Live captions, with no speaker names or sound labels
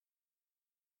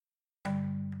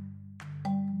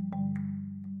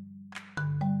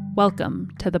Welcome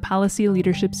to the Policy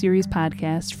Leadership Series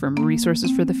podcast from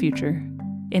Resources for the Future.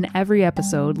 In every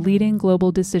episode, leading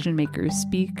global decision makers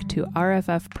speak to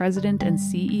RFF President and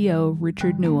CEO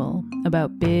Richard Newell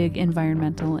about big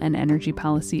environmental and energy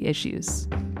policy issues.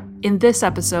 In this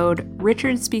episode,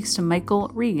 Richard speaks to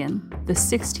Michael Regan, the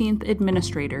 16th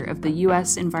Administrator of the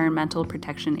U.S. Environmental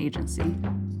Protection Agency.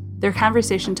 Their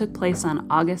conversation took place on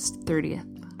August 30th.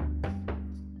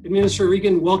 Administrator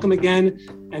Regan, welcome again,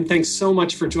 and thanks so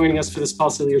much for joining us for this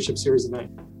Policy Leadership Series tonight.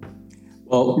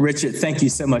 Well, Richard, thank you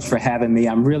so much for having me.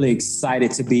 I'm really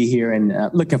excited to be here and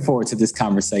looking forward to this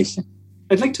conversation.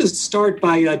 I'd like to start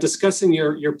by discussing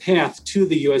your path to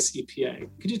the U.S. EPA.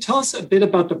 Could you tell us a bit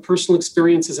about the personal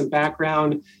experiences and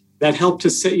background that helped to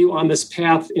set you on this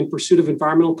path in pursuit of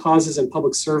environmental causes and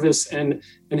public service, and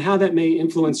how that may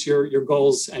influence your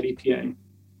goals at EPA?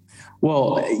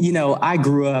 Well, I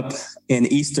grew up in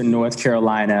Eastern North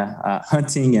Carolina,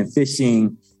 hunting and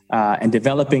fishing and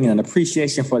developing an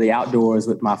appreciation for the outdoors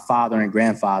with my father and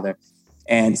grandfather.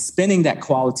 And spending that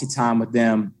quality time with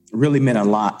them really meant a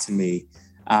lot to me.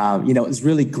 It was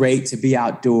really great to be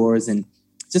outdoors and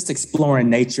just exploring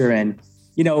nature. And,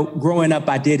 growing up,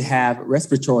 I did have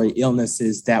respiratory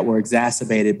illnesses that were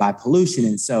exacerbated by pollution.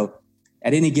 And so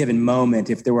at any given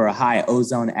moment, if there were a high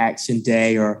ozone action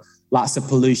day or lots of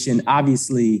pollution,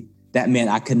 obviously that meant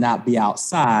I could not be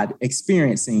outside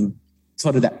experiencing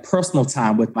sort of that personal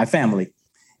time with my family.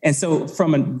 And so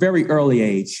from a very early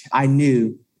age, I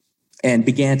knew and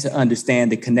began to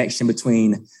understand the connection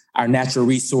between our natural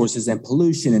resources and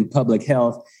pollution and public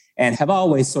health, and have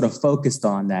always sort of focused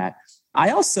on that.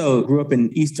 I also grew up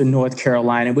in Eastern North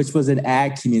Carolina, which was an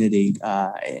ag community,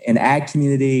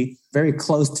 very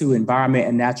close to environment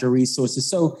and natural resources.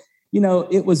 So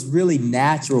it was really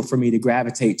natural for me to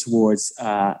gravitate towards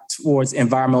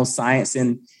environmental science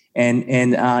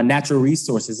and natural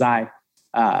resources. I,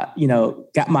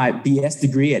 got my BS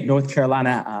degree at North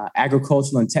Carolina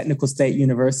Agricultural and Technical State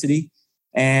University.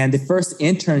 And the first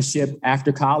internship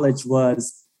after college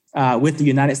was with the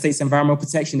United States Environmental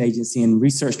Protection Agency in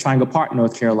Research Triangle Park,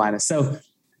 North Carolina. So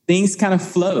things kind of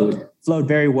flowed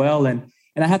very well. And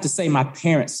I have to say my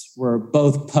parents were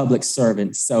both public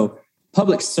servants. So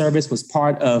public service was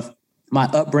part of my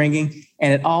upbringing,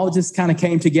 and it all just kind of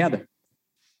came together.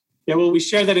 Yeah, well, we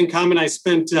share that in common. I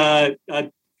spent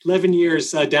 11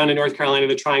 years down in North Carolina,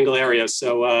 the Triangle area.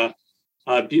 So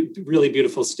really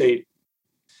beautiful state.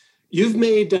 You've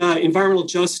made environmental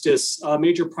justice a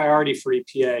major priority for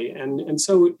EPA. And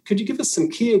so could you give us some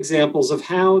key examples of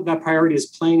how that priority is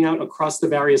playing out across the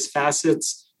various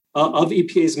facets of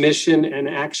EPA's mission and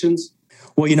actions?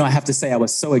 Well, I have to say I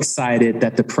was so excited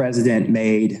that the president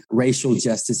made racial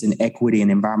justice and equity and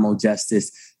environmental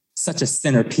justice such a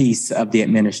centerpiece of the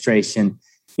administration.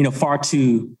 Far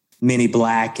too many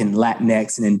Black and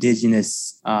Latinx and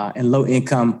Indigenous and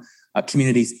low-income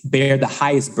communities bear the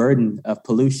highest burden of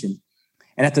pollution.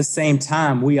 And at the same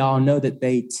time, we all know that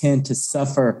they tend to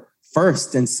suffer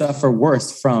first and suffer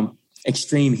worst from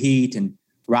extreme heat and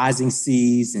rising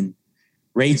seas and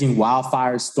raging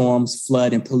wildfire storms,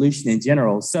 flood, and pollution in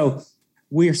general. So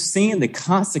we're seeing the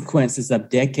consequences of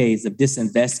decades of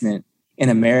disinvestment in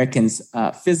Americans'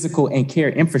 physical and care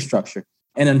infrastructure.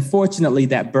 And unfortunately,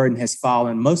 that burden has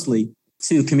fallen mostly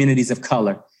to communities of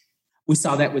color. We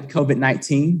saw that with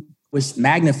COVID-19, which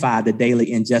magnified the daily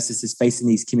injustices facing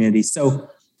these communities. So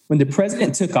when the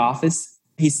president took office,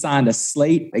 he signed a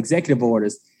slate of executive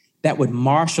orders that would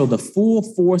marshal the full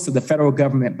force of the federal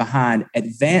government behind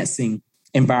advancing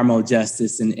environmental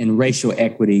justice and racial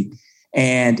equity.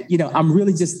 And, I'm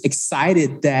really just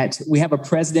excited that we have a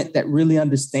president that really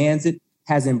understands it,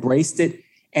 has embraced it,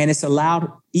 and it's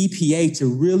allowed EPA to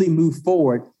really move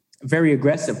forward very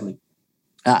aggressively.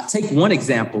 Take one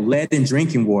example, lead in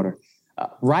drinking water.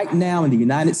 Right now in the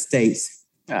United States,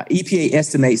 EPA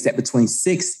estimates that between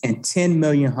 6 and 10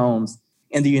 million homes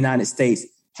in the United States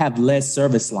have lead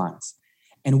service lines.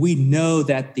 And we know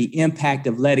that the impact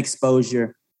of lead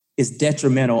exposure is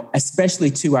detrimental,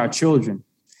 especially to our children.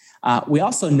 We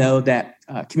also know that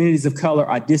communities of color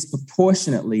are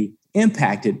disproportionately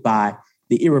impacted by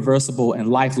the irreversible and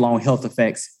lifelong health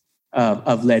effects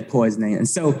of lead poisoning. And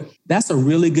so that's a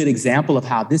really good example of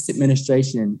how this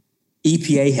administration and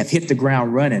EPA have hit the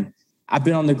ground running. I've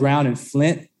been on the ground in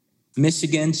Flint,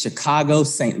 Michigan, Chicago,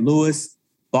 St. Louis,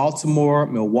 Baltimore,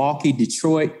 Milwaukee,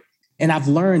 Detroit, and I've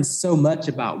learned so much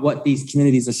about what these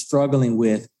communities are struggling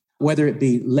with, whether it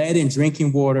be lead in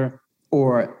drinking water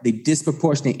or the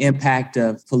disproportionate impact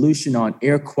of pollution on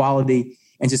air quality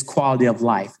and just quality of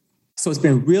life. So it's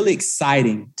been really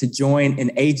exciting to join an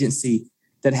agency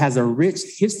that has a rich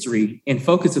history in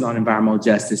focusing on environmental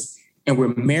justice. And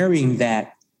we're marrying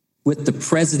that with the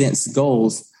president's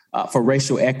goals for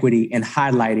racial equity and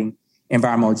highlighting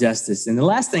environmental justice. And the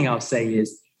last thing I'll say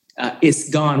is it's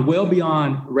gone well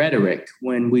beyond rhetoric.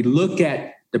 When we look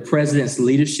at the president's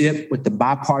leadership with the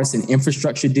bipartisan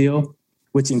infrastructure deal,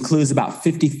 which includes about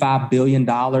 $55 billion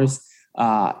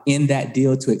in that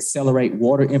deal to accelerate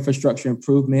water infrastructure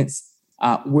improvements,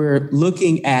 we're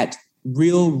looking at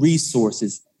real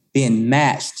resources being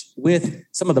matched with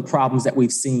some of the problems that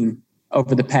we've seen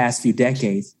over the past few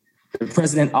decades. The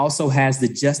president also has the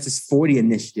Justice 40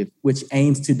 initiative, which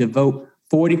aims to devote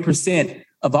 40%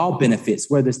 of all benefits,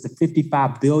 whether it's the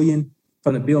 $55 billion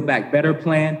from the Build Back Better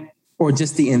plan or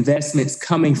just the investments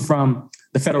coming from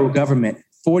the federal government.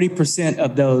 40%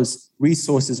 of those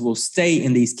resources will stay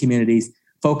in these communities,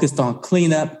 focused on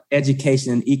cleanup,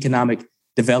 education, and economic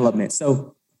development.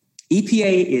 So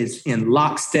EPA is in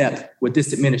lockstep with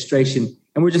this administration,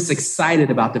 and we're just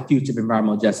excited about the future of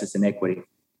environmental justice and equity.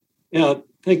 Yeah,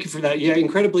 thank you for that. Yeah,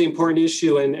 incredibly important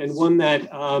issue, and one that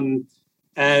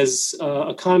as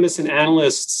economists and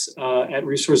analysts at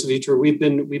Resources of the Future, we've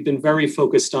been very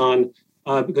focused on,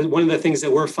 because one of the things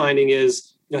that we're finding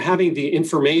is having the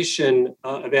information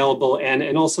available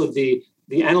and also the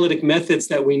analytic methods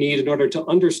that we need in order to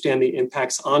understand the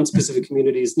impacts on specific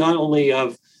communities, not only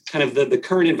of kind of the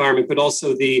current environment, but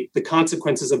also the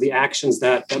consequences of the actions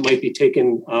that might be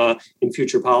taken in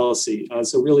future policy.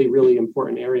 So really, really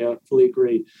important area. Fully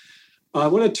agree. I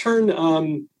want to turn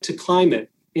to climate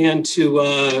and to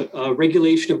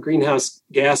regulation of greenhouse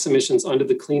gas emissions under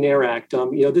the Clean Air Act.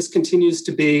 This continues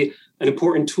to be an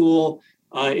important tool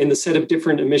in the set of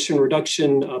different emission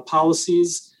reduction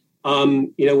policies.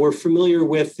 We're familiar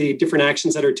with the different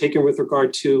actions that are taken with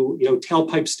regard to,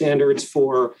 tailpipe standards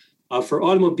for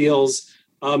automobiles.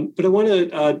 But I want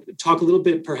to talk a little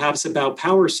bit perhaps about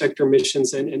power sector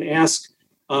emissions and ask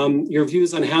your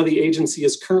views on how the agency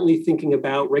is currently thinking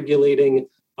about regulating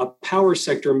power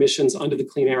sector emissions under the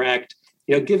Clean Air Act,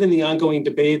 given the ongoing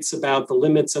debates about the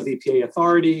limits of EPA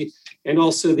authority and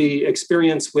also the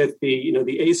experience with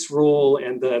the ACE rule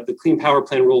and the Clean Power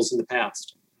Plan rules in the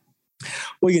past.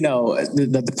 Well,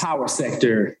 the power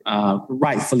sector,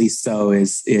 rightfully so,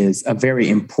 is a very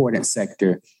important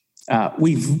sector.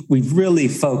 We've really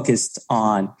focused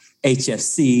on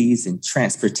HFCs and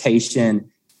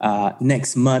transportation.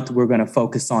 Next month, we're going to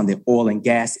focus on the oil and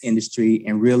gas industry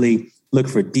and really look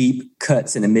for deep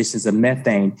cuts in emissions of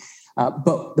methane.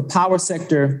 But the power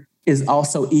sector is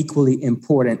also equally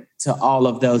important to all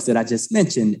of those that I just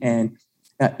mentioned. And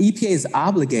EPA is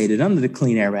obligated under the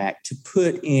Clean Air Act to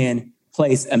put in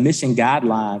place emission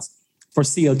guidelines for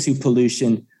CO2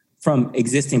 pollution from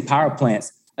existing power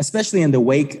plants, especially in the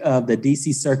wake of the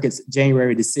DC Circuit's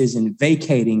January decision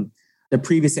vacating the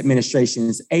previous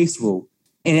administration's ACE rule.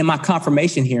 And in my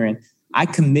confirmation hearing, I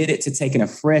committed to taking a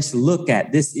fresh look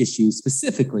at this issue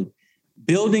specifically,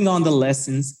 building on the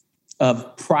lessons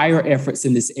of prior efforts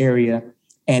in this area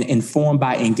and informed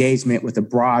by engagement with a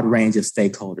broad range of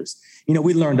stakeholders.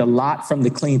 We learned a lot from the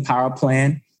Clean Power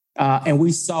Plan, and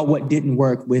we saw what didn't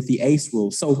work with the ACE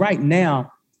rule. So right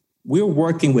now, we're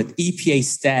working with EPA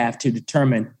staff to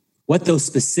determine what those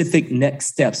specific next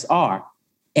steps are.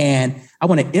 And I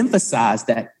want to emphasize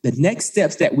that the next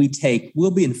steps that we take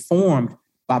will be informed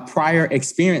by prior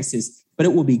experiences, but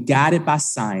it will be guided by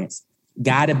science,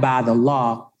 guided by the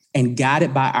law, and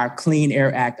guided by our Clean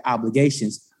Air Act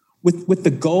obligations with the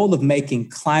goal of making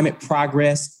climate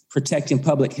progress, protecting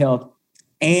public health,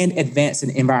 and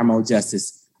advancing environmental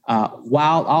justice,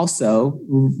 while also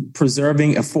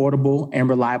preserving affordable and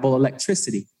reliable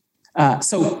electricity.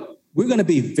 So we're going to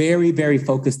be very, very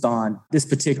focused on this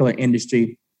particular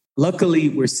industry. Luckily,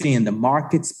 we're seeing the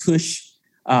markets push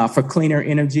for cleaner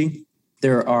energy.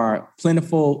 There are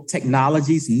plentiful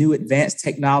technologies, new advanced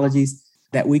technologies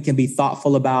that we can be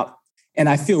thoughtful about. And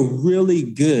I feel really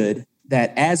good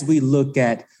that as we look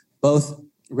at both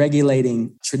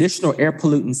regulating traditional air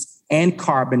pollutants and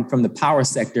carbon from the power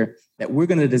sector, that we're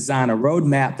going to design a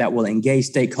roadmap that will engage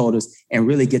stakeholders and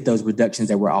really get those reductions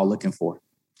that we're all looking for.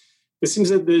 It seems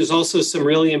that there's also some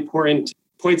really important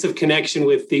points of connection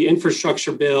with the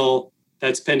infrastructure bill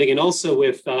that's pending, and also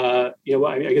with, I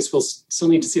guess we'll still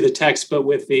need to see the text, but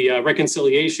with the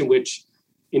reconciliation, which,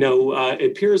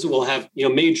 it appears it will have,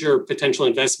 major potential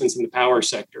investments in the power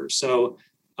sector. So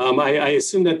I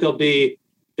assume that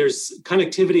there's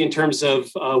connectivity in terms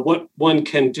of what one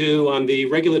can do on the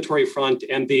regulatory front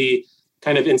and the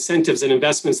kind of incentives and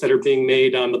investments that are being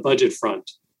made on the budget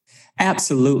front.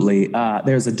 Absolutely.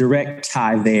 There's a direct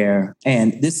tie there.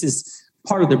 And this is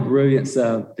part of the brilliance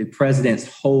of the president's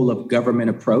whole of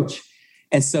government approach.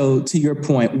 And so to your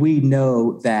point, we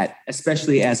know that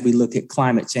especially as we look at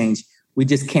climate change, We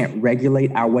just can't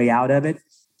regulate our way out of it.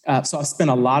 So I've spent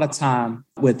a lot of time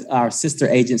with our sister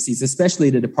agencies, especially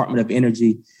the Department of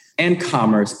Energy and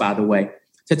Commerce, by the way,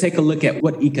 to take a look at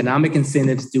what economic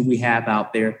incentives do we have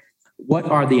out there, what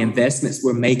are the investments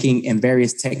we're making in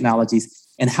various technologies,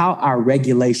 and how our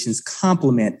regulations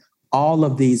complement all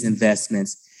of these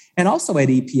investments. And also at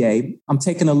EPA, I'm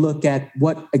taking a look at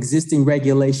what existing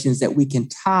regulations that we can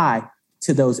tie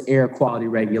to those air quality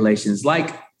regulations,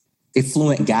 like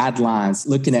effluent guidelines,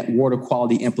 looking at water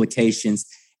quality implications,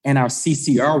 and our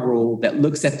CCR rule that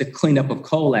looks at the cleanup of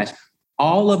coal ash.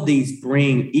 All of these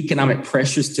bring economic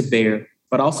pressures to bear,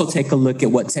 but also take a look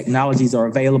at what technologies are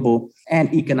available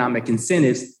and economic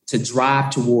incentives to drive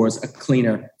towards a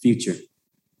cleaner future.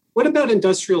 What about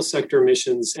industrial sector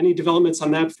emissions? Any developments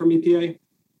on that from EPA?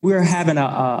 We're having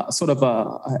a sort of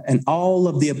an all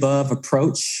of the above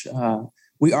approach.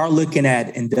 We are looking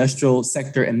at industrial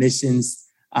sector emissions.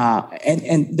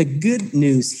 And the good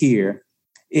news here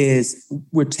is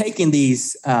we're taking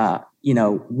these,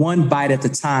 one bite at a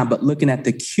time, but looking at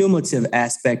the cumulative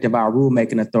aspect of our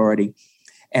rulemaking authority,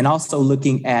 and also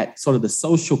looking at sort of the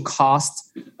social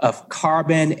cost of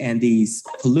carbon and these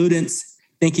pollutants,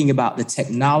 thinking about the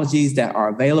technologies that are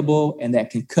available and that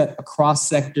can cut across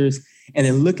sectors, and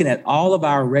then looking at all of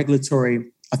our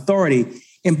regulatory authority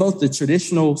in both the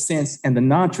traditional sense and the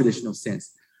non-traditional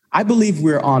sense. I believe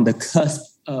we're on the cusp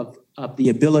of the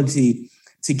ability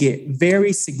to get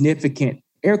very significant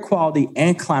air quality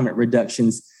and climate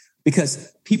reductions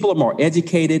because people are more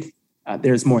educated.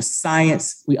 There's more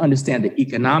science. We understand the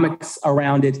economics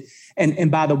around it. And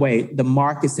by the way, the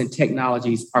markets and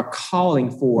technologies are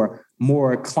calling for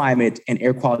more climate and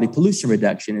air quality pollution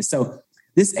reduction. And so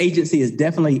this agency is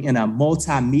definitely in a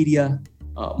multimedia,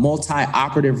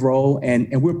 multi-operative role. And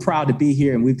we're proud to be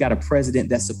here. And we've got a president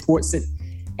that supports it.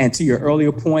 And to your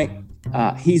earlier point,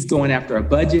 he's going after a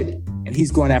budget and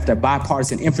he's going after a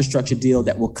bipartisan infrastructure deal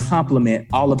that will complement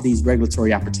all of these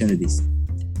regulatory opportunities.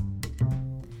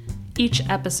 Each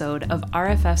episode of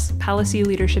RFF's Policy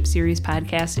Leadership Series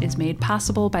podcast is made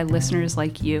possible by listeners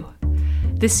like you.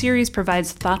 This series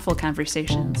provides thoughtful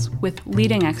conversations with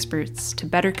leading experts to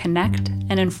better connect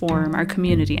and inform our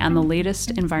community on the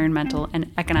latest environmental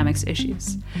and economics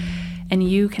issues. And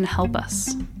you can help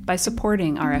us. By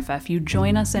supporting RFF, you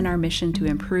join us in our mission to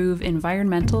improve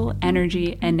environmental,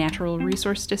 energy, and natural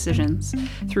resource decisions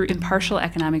through impartial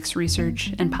economics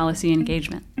research and policy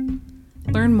engagement.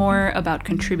 Learn more about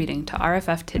contributing to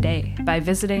RFF today by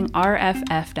visiting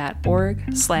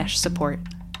rff.org/support.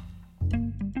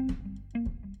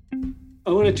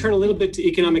 I want to turn a little bit to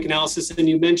economic analysis, and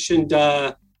you mentioned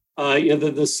the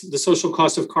social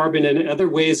cost of carbon and other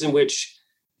ways in which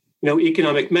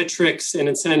economic metrics and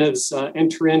incentives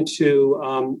enter into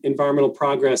environmental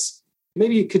progress.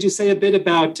 Maybe could you say a bit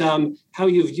about how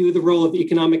you view the role of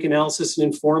economic analysis in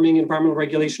informing environmental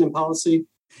regulation and policy?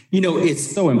 It's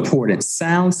so important.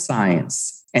 Sound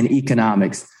science and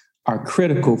economics are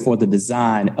critical for the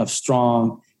design of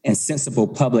strong and sensible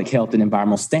public health and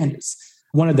environmental standards.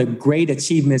 One of the great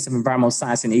achievements of environmental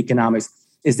science and economics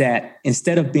is that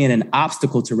instead of being an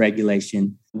obstacle to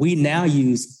regulation, we now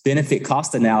use benefit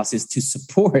cost analysis to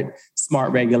support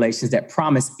smart regulations that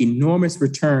promise enormous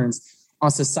returns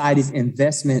on society's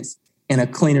investments in a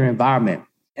cleaner environment.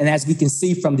 And as we can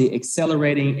see from the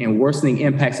accelerating and worsening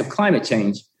impacts of climate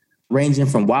change, ranging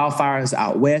from wildfires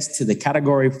out west to the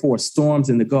Category 4 storms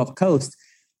in the Gulf Coast,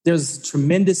 there's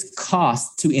tremendous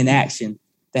cost to inaction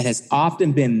that has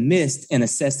often been missed in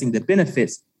assessing the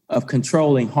benefits of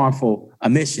controlling harmful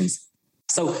emissions.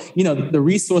 So, the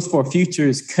Resource for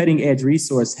Future's cutting-edge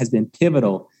resource has been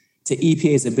pivotal to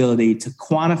EPA's ability to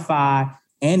quantify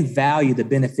and value the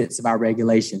benefits of our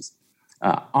regulations.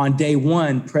 On day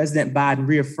one, President Biden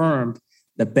reaffirmed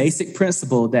the basic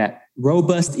principle that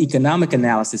robust economic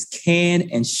analysis can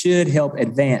and should help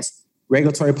advance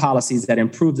regulatory policies that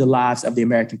improve the lives of the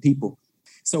American people.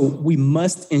 So we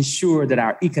must ensure that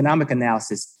our economic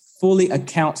analysis fully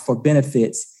accounts for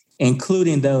benefits,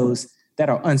 including those that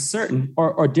are uncertain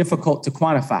or difficult to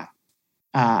quantify.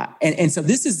 And so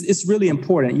it's really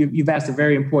important. You've asked a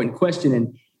very important question,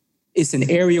 and it's an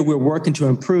area we're working to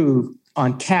improve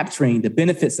on capturing the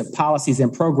benefits of policies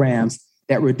and programs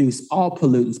that reduce all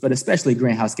pollutants, but especially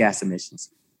greenhouse gas emissions.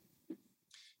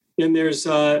 And there's,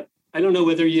 I don't know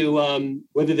whether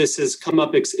whether this has come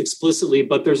up explicitly,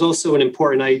 but there's also an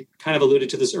important, I kind of alluded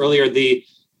to this earlier, the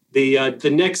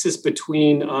nexus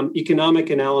between economic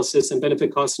analysis and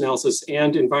benefit cost analysis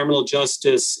and environmental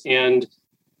justice and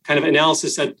kind of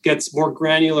analysis that gets more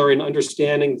granular in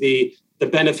understanding the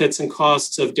benefits and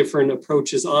costs of different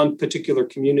approaches on particular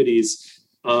communities.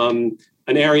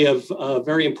 an area of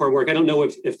very important work. I don't know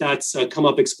if that's come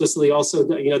up explicitly. Also,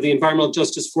 the Environmental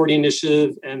Justice 40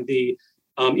 Initiative and the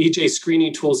EJ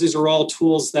screening tools. These are all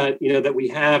tools that that we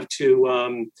have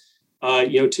to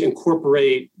to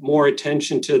incorporate more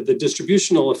attention to the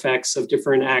distributional effects of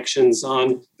different actions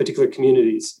on particular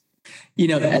communities.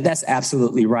 That's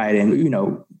absolutely right.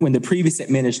 And, when the previous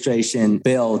administration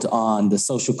built on the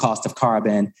social cost of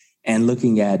carbon and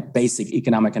looking at basic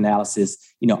economic analysis,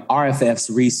 RFF's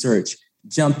research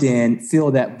jumped in,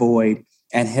 filled that void,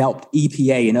 and helped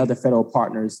EPA and other federal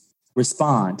partners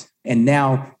respond. And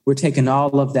now we're taking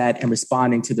all of that and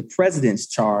responding to the president's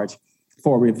charge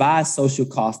for revised social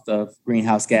cost of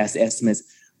greenhouse gas estimates.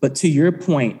 But to your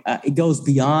point, it goes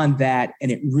beyond that,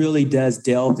 and it really does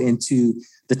delve into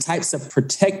the types of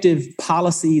protective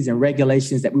policies and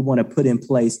regulations that we want to put in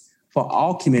place for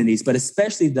all communities, but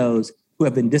especially those who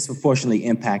have been disproportionately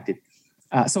impacted.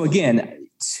 So again,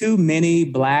 too many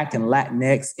Black and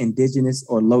Latinx, Indigenous,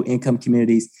 or low-income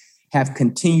communities have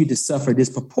continued to suffer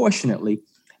disproportionately.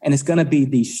 And it's going to be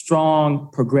the strong,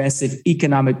 progressive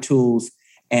economic tools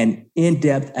and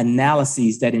in-depth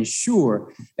analyses that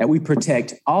ensure that we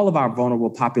protect all of our vulnerable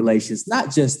populations, not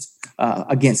just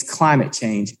against climate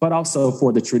change, but also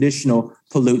for the traditional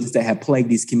pollutants that have plagued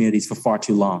these communities for far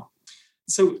too long.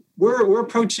 So we're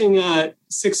approaching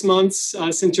 6 months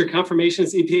since your confirmation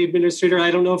as EPA administrator. I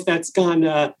don't know if that's gone,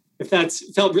 if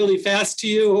that's felt really fast to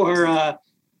you, or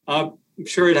I'm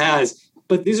sure it has.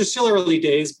 But these are still early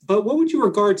days. But what would you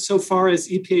regard so far as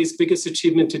EPA's biggest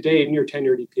achievement to date in your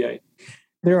tenure at EPA?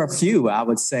 There are a few. I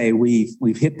would say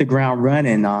we've hit the ground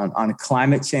running on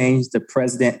climate change. The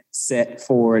president set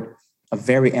forward a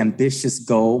very ambitious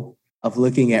goal of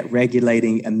looking at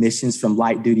regulating emissions from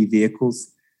light-duty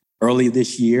vehicles. Early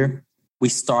this year, we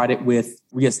started with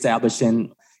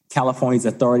reestablishing California's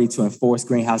authority to enforce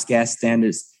greenhouse gas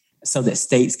standards so that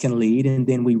states can lead. And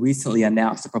then we recently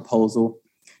announced a proposal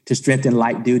to strengthen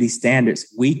light-duty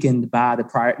standards weakened by the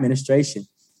prior administration,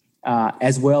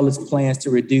 as well as plans to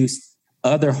reduce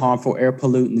other harmful air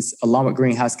pollutants along with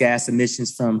greenhouse gas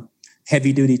emissions from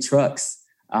heavy-duty trucks.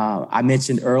 I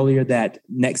mentioned earlier that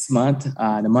next month,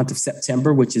 in the month of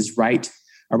September, which is right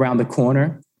around the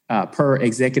corner, per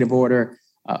executive order,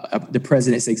 the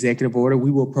president's executive order,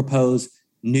 we will propose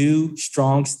new,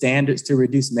 strong standards to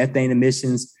reduce methane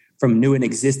emissions from new and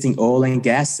existing oil and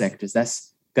gas sectors.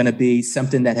 That's going to be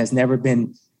something that has never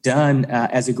been done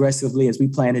as aggressively as we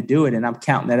plan to do it, and I'm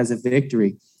counting that as a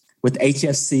victory. With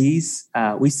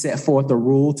HFCs, we set forth a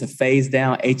rule to phase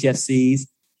down HFCs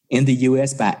in the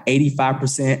U.S. by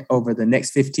 85% over the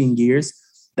next 15 years.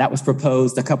 That was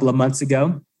proposed a couple of months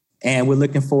ago, and we're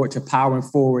looking forward to powering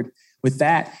forward with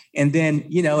that. And then,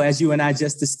 as you and I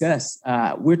just discussed,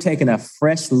 we're taking a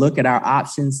fresh look at our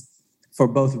options for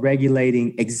both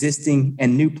regulating existing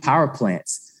and new power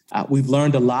plants. We've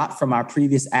learned a lot from our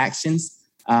previous actions,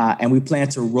 and we plan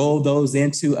to roll those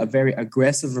into a very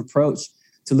aggressive approach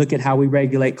to look at how we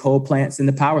regulate coal plants in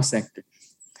the power sector.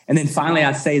 And then finally,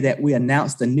 I'd say that we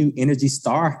announced the new Energy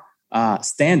Star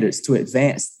standards to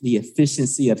advance the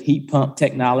efficiency of heat pump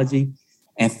technology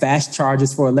and fast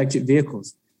chargers for electric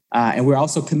vehicles. And we're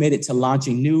also committed to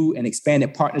launching new and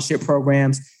expanded partnership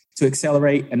programs to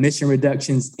accelerate emission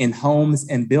reductions in homes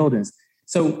and buildings.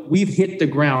 So we've hit the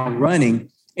ground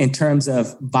running in terms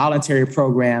of voluntary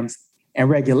programs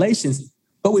and regulations,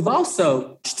 but we've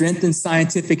also strengthened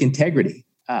scientific integrity.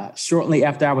 Shortly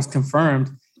after I was confirmed,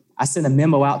 I sent a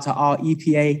memo out to all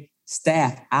EPA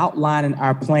staff outlining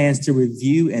our plans to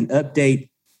review and update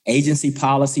agency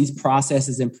policies,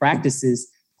 processes, and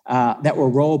practices that were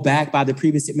rolled back by the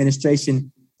previous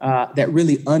administration that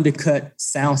really undercut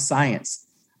sound science.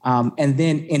 And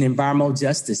then in environmental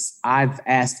justice, I've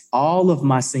asked all of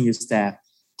my senior staff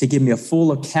to give me a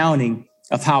full accounting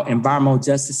of how environmental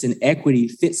justice and equity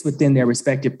fits within their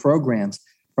respective programs,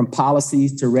 from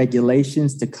policies to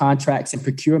regulations to contracts and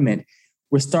procurement.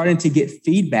 We're starting to get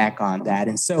feedback on that.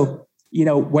 And so,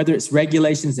 whether it's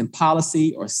regulations and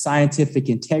policy or scientific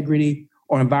integrity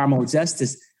or environmental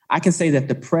justice, I can say that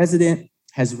the president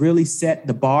has really set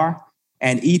the bar,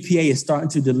 and EPA is starting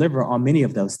to deliver on many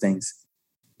of those things.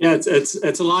 Yeah,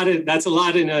 it's a lot. That's a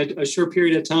lot in a short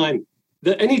period of time.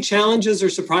 Any challenges or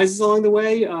surprises along the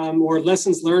way, or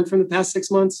lessons learned from the past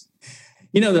 6 months?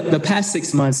 The past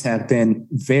 6 months have been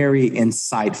very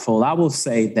insightful. I will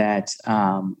say that,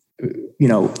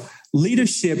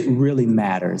 leadership really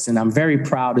matters. And I'm very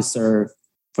proud to serve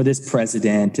for this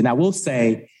president. And I will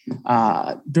say,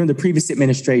 during the previous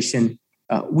administration,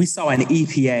 we saw an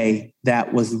EPA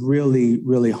that was really,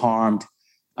 really harmed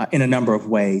in a number of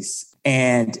ways.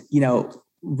 And,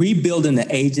 rebuilding the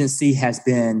agency has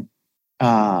been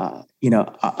a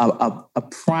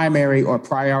primary or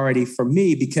priority for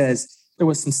me because there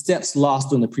were some steps lost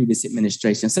during the previous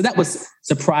administration. So that was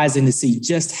surprising to see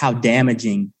just how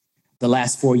damaging the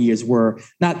last 4 years were,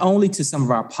 not only to some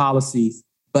of our policies,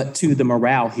 but to the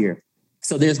morale here.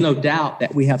 So there's no doubt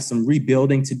that we have some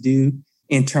rebuilding to do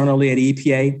internally at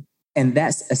EPA. And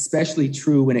that's especially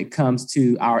true when it comes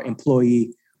to our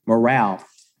employee morale.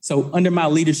 So under my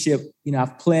leadership,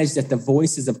 I've pledged that the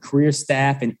voices of career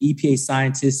staff and EPA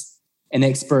scientists and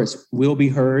experts will be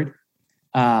heard.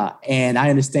 And I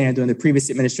understand during the previous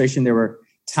administration, there were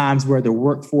times where the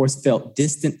workforce felt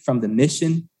distant from the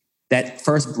mission that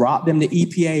first brought them to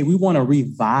EPA. We want to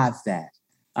revive that.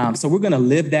 So we're going to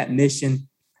live that mission.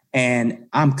 And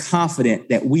I'm confident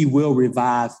that we will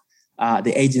revive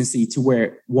the agency to where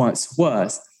it once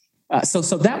was. So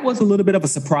that was a little bit of a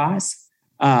surprise.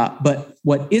 But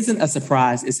what isn't a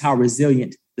surprise is how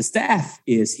resilient the staff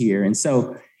is here. And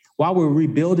so while we're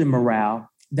rebuilding morale,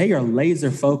 they are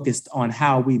laser focused on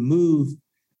how we move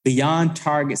beyond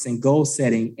targets and goal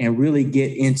setting and really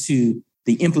get into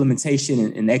the implementation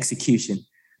and execution.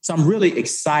 So I'm really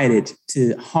excited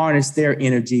to harness their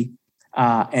energy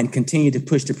and continue to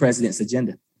push the president's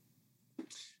agenda.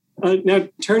 Now,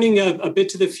 turning a bit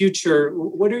to the future,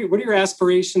 what are your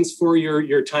aspirations for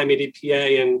your time at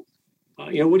EPA, and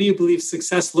what do you believe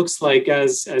success looks like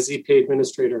as EPA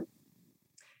administrator?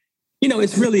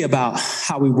 It's really about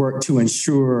how we work to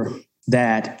ensure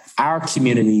that our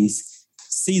communities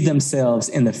see themselves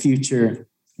in the future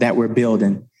that we're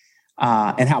building,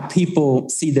 and how people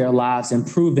see their lives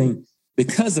improving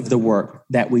because of the work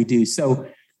that we do. So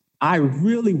I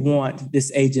really want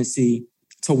this agency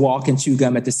to walk and chew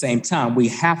gum at the same time. We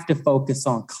have to focus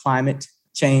on climate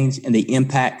change and the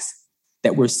impacts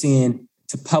that we're seeing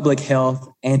to public health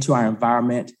and to our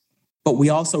environment. But we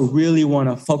also really want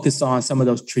to focus on some of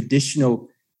those traditional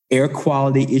air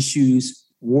quality issues,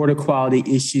 water quality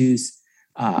issues,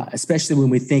 especially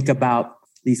when we think about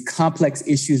these complex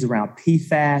issues around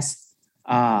PFAS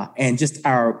and just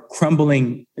our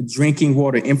crumbling drinking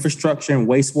water infrastructure and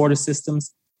wastewater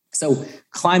systems. So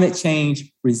climate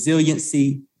change,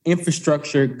 resiliency,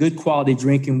 infrastructure, good quality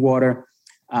drinking water,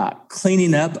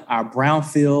 cleaning up our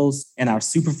brownfields and our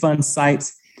Superfund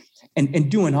sites, and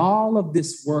doing all of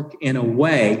this work in a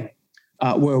way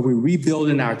where we're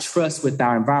rebuilding our trust with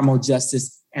our environmental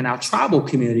justice and our tribal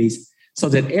communities so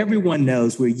that everyone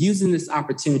knows we're using this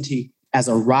opportunity as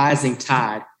a rising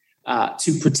tide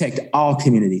to protect all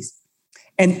communities.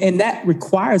 And that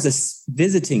requires us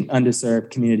visiting underserved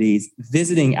communities,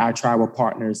 visiting our tribal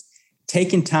partners,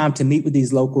 taking time to meet with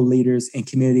these local leaders and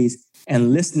communities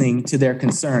and listening to their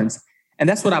concerns. And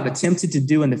that's what I've attempted to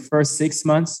do in the first 6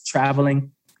 months,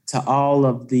 traveling to all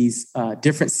of these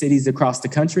different cities across the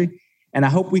country. And I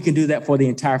hope we can do that for the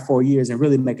entire 4 years and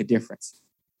really make a difference.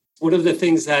 One of the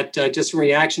things that, just in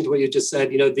reaction to what you just said,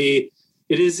 it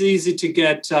is easy to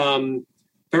get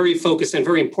very focused and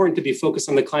very important to be focused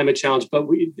on the climate challenge. But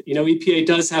EPA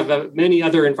does have many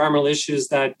other environmental issues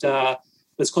that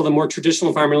let's call them more traditional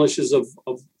environmental issues of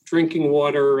drinking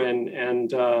water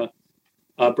and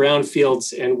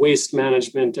brownfields and waste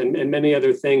management and many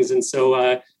other things. And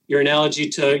so your analogy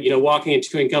to walking and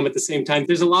chewing gum at the same time,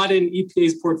 there's a lot in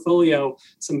EPA's portfolio,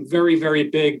 some very, very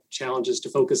big challenges to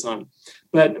focus on.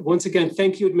 But once again,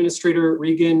 thank you, Administrator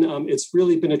Regan. It's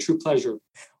really been a true pleasure.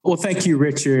 Well, thank you,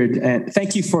 Richard. And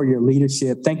thank you for your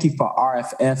leadership. Thank you for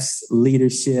RFF's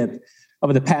leadership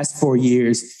over the past 4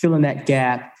 years, filling that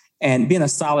gap and being a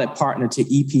solid partner to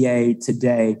EPA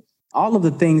today. All of the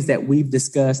things that we've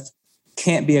discussed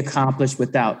can't be accomplished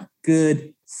without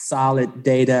good, solid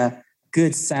data,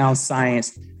 good, sound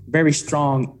science, very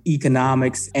strong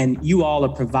economics, and you all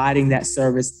are providing that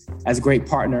service as a great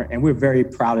partner, and we're very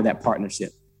proud of that partnership.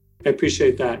 I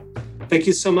appreciate that. Thank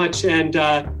you so much, and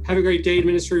have a great day,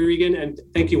 Administrator Regan, and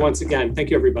thank you once again.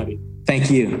 Thank you, everybody.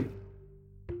 Thank you.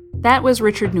 That was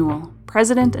Richard Newell,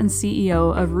 President and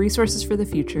CEO of Resources for the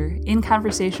Future, in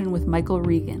conversation with Michael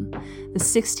Regan, the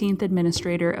 16th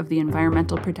Administrator of the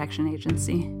Environmental Protection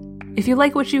Agency. If you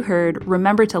like what you heard,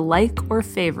 remember to like or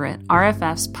favorite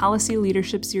RFF's Policy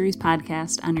Leadership Series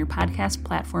podcast on your podcast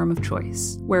platform of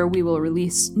choice, where we will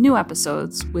release new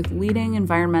episodes with leading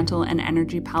environmental and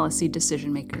energy policy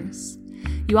decision makers.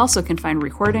 You also can find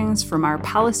recordings from our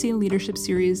Policy Leadership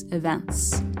Series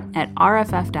events at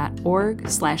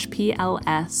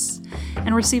rff.org/PLS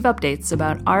and receive updates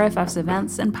about RFF's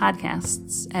events and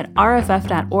podcasts at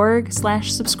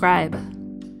rff.org/subscribe.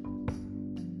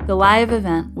 The live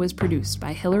event was produced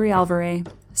by Hillary Alvarez,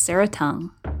 Sarah Tung,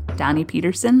 Donnie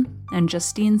Peterson, and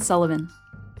Justine Sullivan.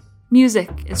 Music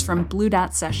is from Blue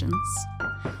Dot Sessions.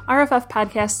 RFF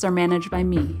podcasts are managed by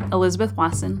me, Elizabeth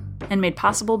Wasson, and made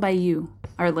possible by you,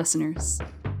 our listeners.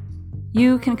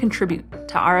 You can contribute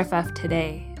to RFF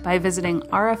today by visiting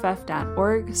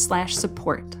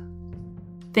rff.org/support.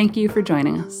 Thank you for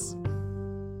joining us.